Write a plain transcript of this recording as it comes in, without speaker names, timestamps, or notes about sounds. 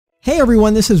Hey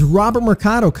everyone, this is Robert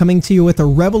Mercado coming to you with a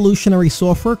revolutionary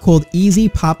software called Easy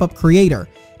Popup Creator.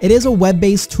 It is a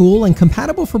web-based tool and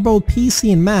compatible for both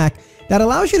PC and Mac that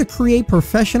allows you to create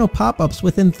professional pop-ups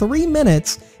within 3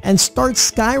 minutes and start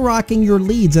skyrocketing your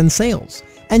leads and sales,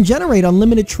 and generate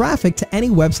unlimited traffic to any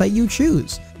website you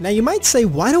choose. Now you might say,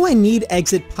 why do I need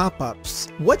exit pop-ups?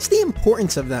 What's the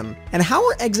importance of them? And how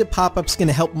are exit pop-ups going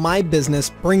to help my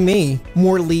business bring me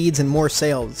more leads and more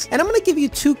sales? And I'm going to give you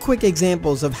 2 quick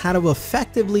examples of how to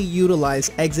effectively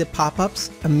utilize exit pop-ups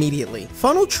immediately.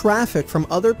 Funnel traffic from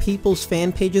other people's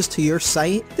fan pages to your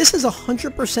site. This is a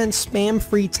 100%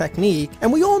 spam-free technique,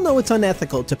 and we all know it's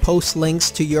unethical to post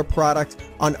links to your product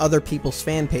on other people's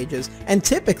fan pages, and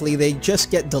typically they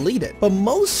just get deleted. But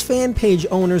most fan page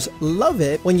owners love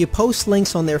it when you post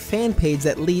links on their fan page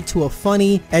that lead to a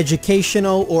funny,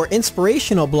 educational, or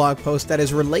inspirational blog post that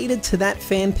is related to that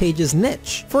fan page's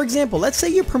niche. For example, let's say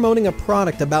you're promoting a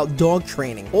product about dog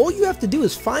training. All you have to do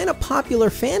is find a popular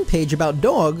fan page about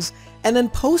dogs and then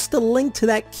post a link to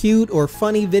that cute or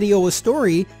funny video or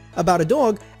story about a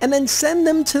dog and then send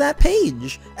them to that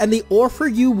page, and the offer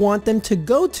you want them to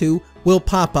go to will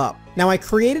pop up. Now I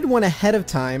created one ahead of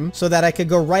time so that I could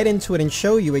go right into it and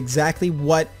show you exactly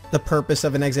what the purpose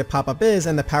of an exit pop-up is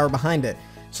and the power behind it.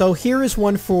 So here is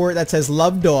one that says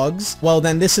love dogs. Well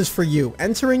then this is for you.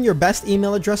 Enter in your best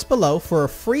email address below for a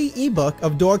free ebook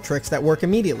of dog tricks that work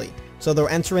immediately. So they'll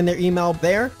enter in their email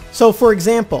there. So for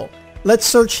example, let's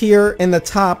search here in the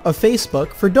top of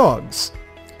Facebook for dogs.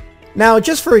 Now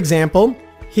just for example,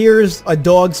 here's a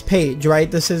dog's page,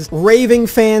 right? This is raving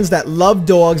fans that love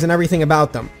dogs and everything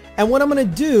about them. And what I'm going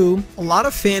to do, a lot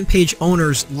of fan page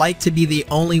owners like to be the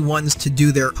only ones to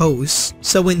do their posts.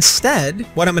 So instead,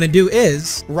 what I'm going to do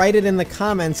is write it in the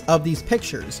comments of these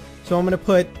pictures. So I'm going to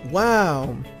put,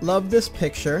 wow, love this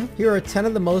picture. Here are 10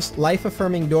 of the most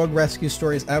life-affirming dog rescue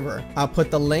stories ever. I'll put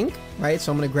the link, right?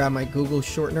 So I'm going to grab my Google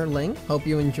shortener link. Hope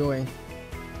you enjoy.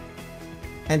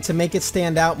 And to make it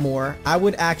stand out more, I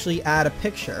would actually add a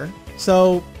picture.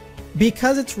 So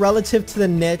because it's relative to the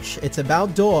niche, it's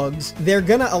about dogs, they're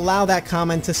gonna allow that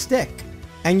comment to stick.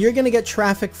 And you're gonna get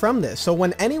traffic from this. So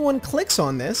when anyone clicks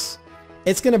on this,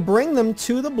 it's gonna bring them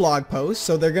to the blog post.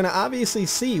 So they're gonna obviously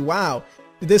see, wow,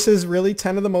 this is really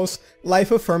 10 of the most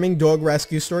life-affirming dog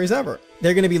rescue stories ever.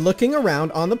 They're going to be looking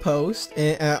around on the post,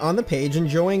 on the page,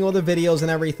 enjoying all the videos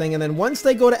and everything, and then once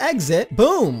they go to exit,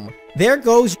 boom! There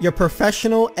goes your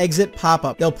professional exit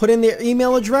pop-up. They'll put in their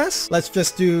email address. Let's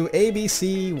just do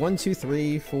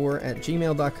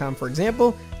abc1234@gmail.com, for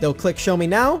example. They'll click show me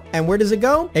now, and where does it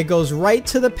go? It goes right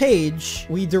to the page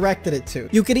we directed it to.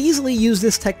 You could easily use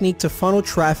this technique to funnel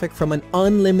traffic from an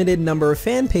unlimited number of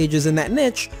fan pages in that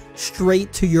niche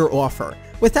straight to your offer,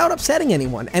 without upsetting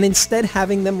anyone, and instead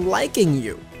having them liking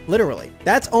you. Literally.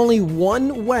 That's only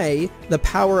one way the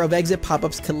power of exit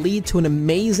pop-ups could lead to an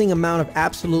amazing amount of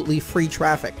absolutely free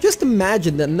traffic. Just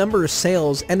imagine the number of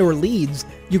sales and or leads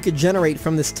you could generate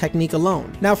from this technique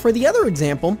alone. Now for the other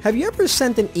example, have you ever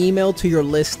sent an email to your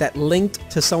list that linked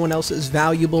to someone else's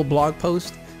valuable blog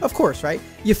post? Of course, right?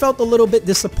 You felt a little bit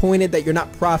disappointed that you're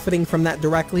not profiting from that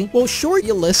directly? Well, sure,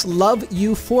 your lists love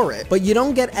you for it, but you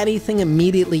don't get anything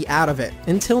immediately out of it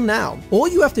until now. All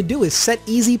you have to do is set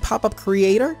Easy Popup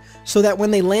Creator so that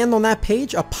when they land on that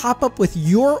page, a pop-up with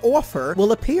your offer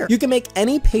will appear. You can make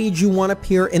any page you want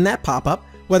appear in that pop-up,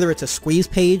 whether it's a squeeze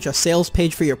page, a sales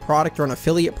page for your product or an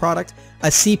affiliate product,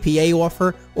 a CPA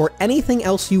offer, or anything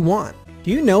else you want. Do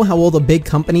you know how all the big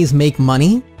companies make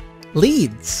money?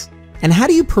 Leads. And how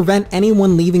do you prevent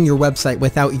anyone leaving your website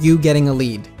without you getting a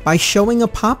lead? By showing a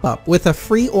pop-up with a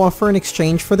free offer in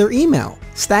exchange for their email.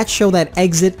 Stats show that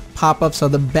exit pop-ups are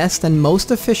the best and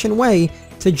most efficient way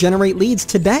to generate leads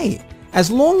today, as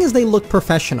long as they look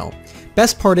professional.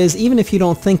 Best part is, even if you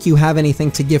don't think you have anything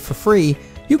to give for free,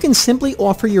 you can simply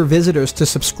offer your visitors to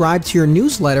subscribe to your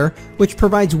newsletter, which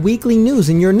provides weekly news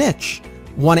in your niche.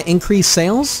 Want to increase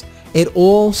sales? It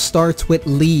all starts with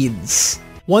leads.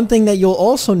 One thing that you'll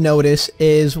also notice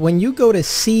is when you go to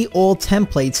see all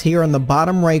templates here on the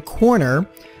bottom right corner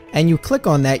and you click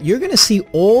on that, you're going to see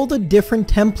all the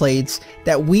different templates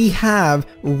that we have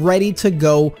ready to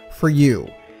go for you.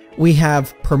 We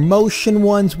have promotion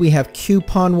ones, we have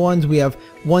coupon ones, we have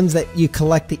ones that you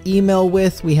collect the email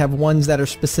with, we have ones that are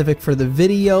specific for the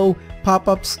video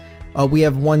pop-ups, we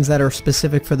have ones that are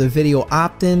specific for the video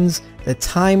opt-ins, the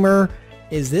timer.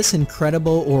 Is this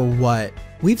incredible or what?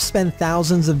 We've spent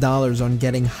thousands of dollars on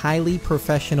getting highly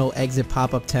professional exit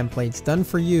pop-up templates done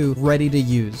for you, ready to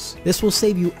use. This will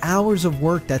save you hours of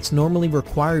work that's normally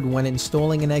required when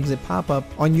installing an exit pop-up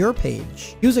on your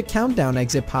page. Use a countdown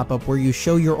exit pop-up where you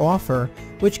show your offer,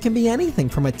 which can be anything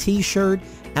from a t-shirt,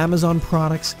 Amazon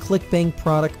products, ClickBank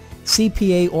product,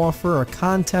 CPA offer, a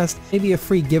contest, maybe a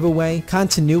free giveaway,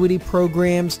 continuity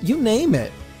programs, you name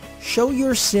it. Show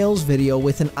your sales video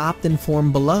with an opt-in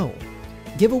form below.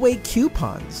 Give away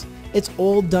coupons. It's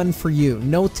all done for you,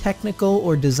 no technical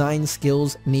or design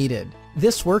skills needed.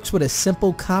 This works with a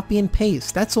simple copy and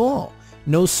paste, that's all.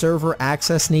 No server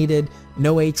access needed,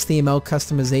 no HTML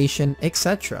customization,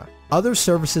 etc. Other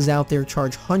services out there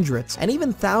charge hundreds and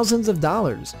even thousands of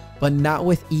dollars, but not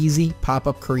with Easy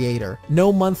Popup Creator.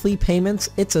 No monthly payments,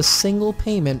 it's a single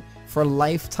payment for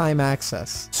lifetime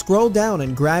access. Scroll down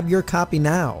and grab your copy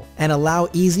now and allow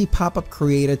Easy Popup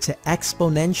Creator to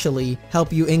exponentially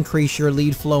help you increase your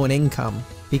lead flow and income,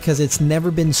 because it's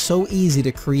never been so easy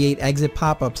to create exit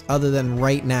pop-ups other than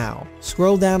right now.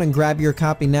 Scroll down and grab your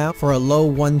copy now for a low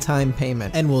one-time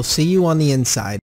payment, and we'll see you on the inside.